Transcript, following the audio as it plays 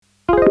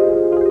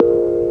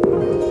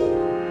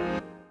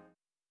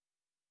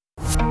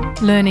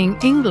Learning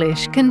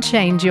English can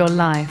change your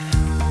life.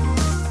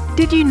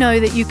 Did you know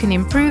that you can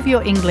improve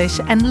your English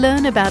and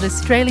learn about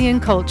Australian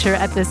culture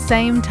at the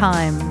same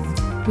time?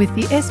 With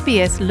the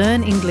SBS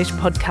Learn English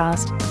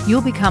podcast,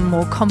 you'll become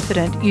more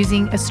confident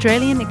using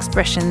Australian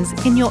expressions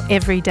in your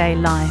everyday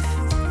life.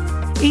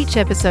 Each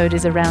episode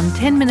is around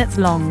 10 minutes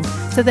long,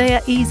 so they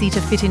are easy to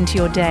fit into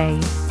your day.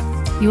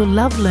 You'll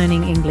love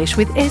learning English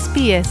with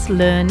SBS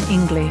Learn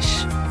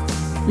English.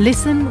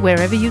 Listen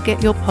wherever you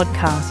get your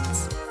podcasts.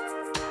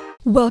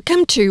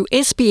 Welcome to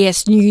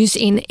SBS News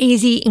in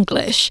Easy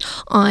English.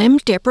 I'm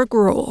Deborah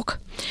Groark.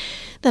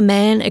 The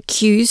man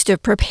accused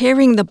of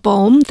preparing the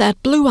bomb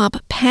that blew up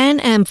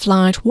Pan Am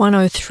Flight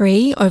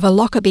 103 over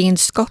Lockerbie in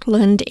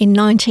Scotland in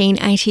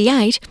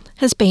 1988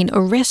 has been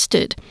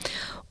arrested.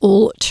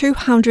 All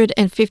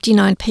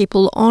 259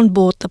 people on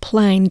board the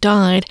plane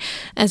died,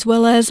 as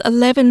well as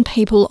 11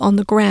 people on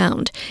the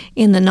ground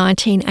in the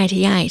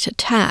 1988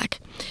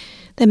 attack.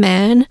 The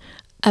man,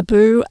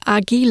 Abu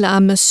Aguila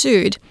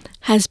Masood,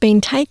 has been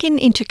taken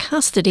into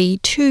custody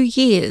 2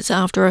 years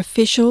after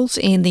officials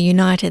in the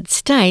United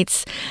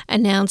States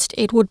announced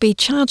it would be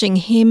charging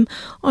him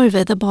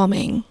over the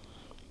bombing.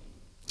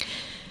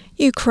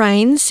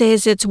 Ukraine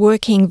says it's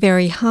working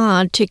very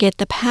hard to get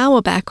the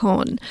power back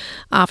on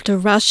after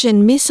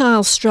Russian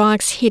missile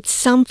strikes hit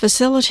some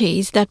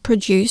facilities that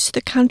produce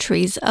the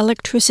country's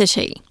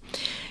electricity.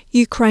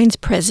 Ukraine's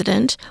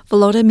President,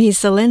 Volodymyr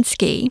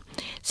Zelensky,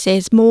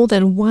 says more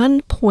than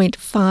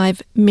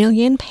 1.5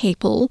 million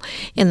people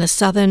in the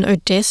southern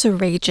Odessa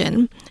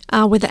region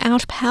are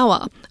without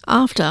power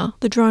after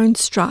the drone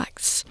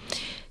strikes.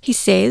 He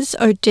says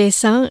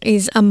Odessa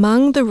is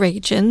among the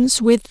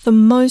regions with the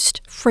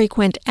most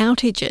frequent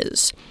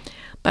outages,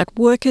 but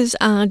workers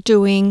are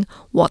doing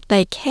what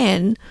they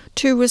can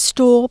to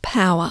restore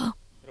power.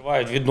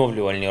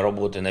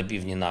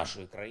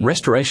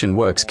 Restoration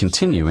works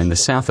continue in the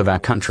south of our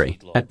country.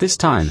 At this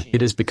time,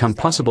 it has become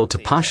possible to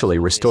partially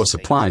restore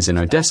supplies in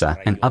Odessa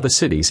and other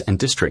cities and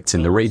districts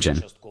in the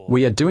region.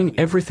 We are doing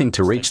everything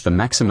to reach the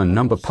maximum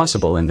number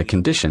possible in the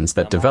conditions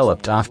that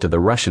developed after the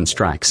Russian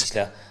strikes.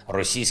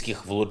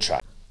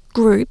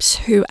 Groups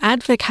who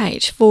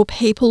advocate for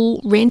people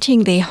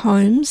renting their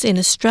homes in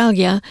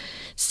Australia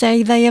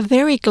say they are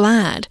very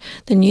glad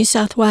the New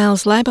South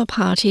Wales Labor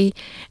Party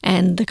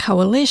and the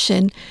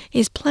Coalition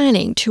is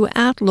planning to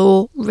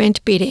outlaw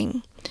rent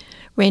bidding.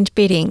 Rent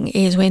bidding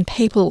is when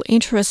people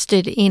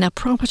interested in a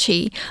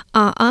property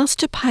are asked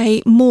to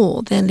pay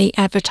more than the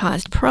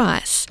advertised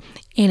price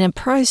in a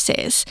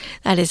process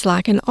that is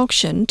like an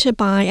auction to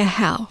buy a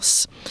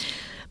house.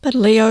 But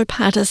Leo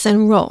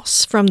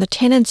Patterson-Ross from the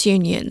Tenants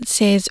Union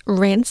says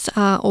rents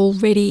are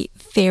already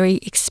very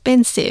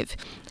expensive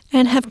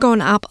and have gone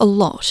up a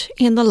lot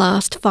in the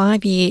last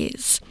 5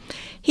 years.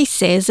 He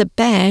says a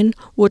ban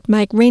would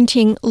make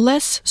renting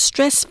less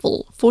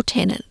stressful for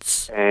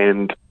tenants.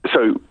 And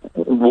so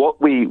what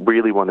we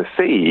really want to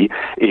see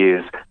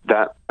is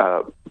that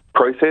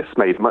process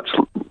made much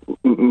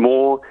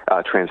more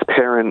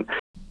transparent.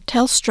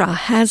 Telstra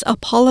has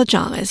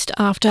apologised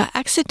after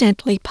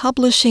accidentally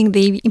publishing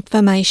the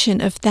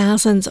information of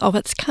thousands of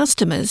its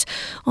customers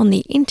on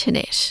the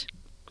internet.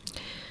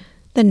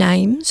 The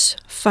names,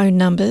 phone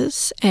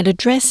numbers and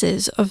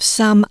addresses of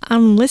some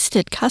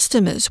unlisted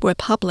customers were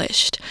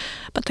published,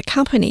 but the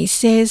company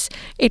says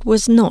it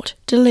was not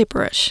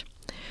deliberate.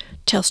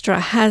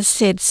 Telstra has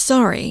said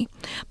sorry,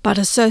 but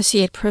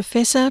Associate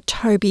Professor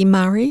Toby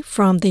Murray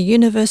from the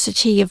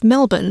University of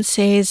Melbourne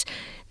says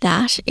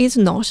that is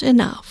not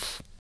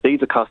enough.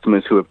 These are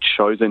customers who have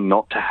chosen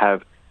not to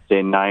have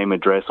their name,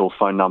 address or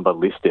phone number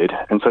listed,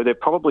 and so they're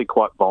probably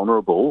quite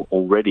vulnerable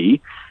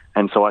already.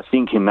 And so I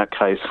think in that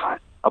case,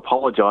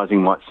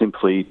 apologising might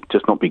simply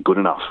just not be good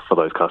enough for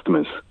those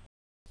customers.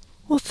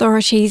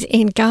 Authorities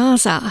in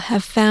Gaza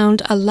have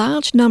found a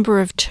large number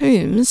of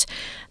tombs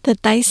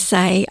that they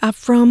say are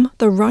from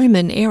the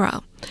Roman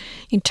era.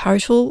 In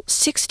total,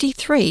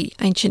 63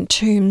 ancient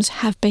tombs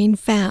have been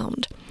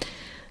found.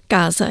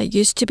 Gaza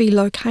used to be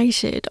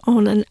located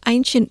on an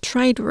ancient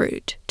trade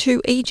route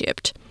to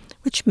Egypt,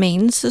 which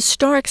means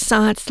historic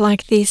sites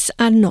like this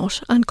are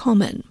not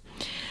uncommon.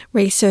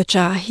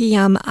 Researcher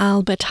Hiam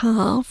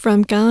Al-Batar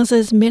from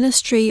Gaza's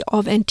Ministry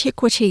of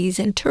Antiquities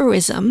and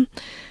Tourism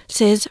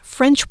says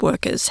French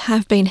workers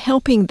have been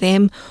helping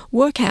them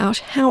work out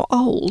how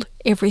old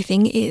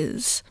everything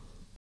is.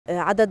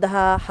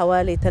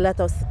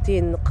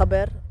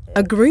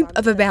 A group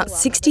of about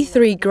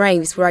 63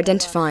 graves were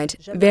identified,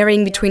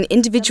 varying between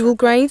individual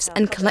graves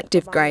and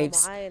collective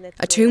graves.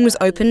 A tomb was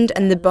opened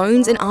and the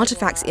bones and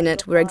artefacts in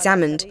it were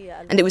examined,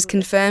 and it was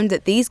confirmed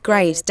that these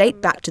graves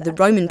date back to the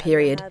Roman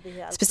period,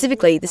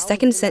 specifically the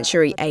 2nd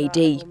century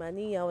AD.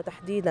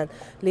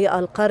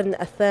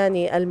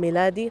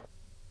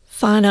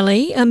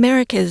 Finally,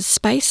 America's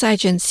space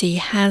agency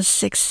has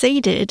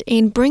succeeded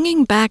in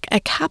bringing back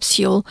a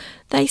capsule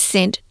they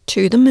sent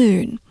to the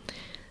moon.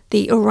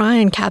 The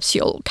Orion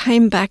capsule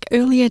came back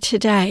earlier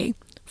today,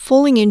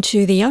 falling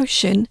into the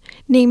ocean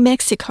near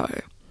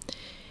Mexico.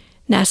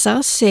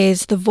 NASA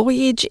says the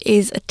voyage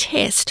is a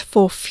test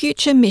for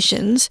future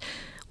missions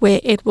where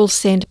it will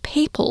send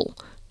people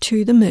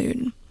to the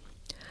moon.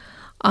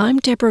 I'm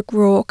Deborah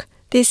Groarke.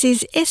 This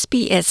is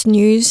SBS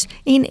News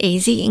in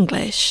Easy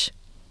English.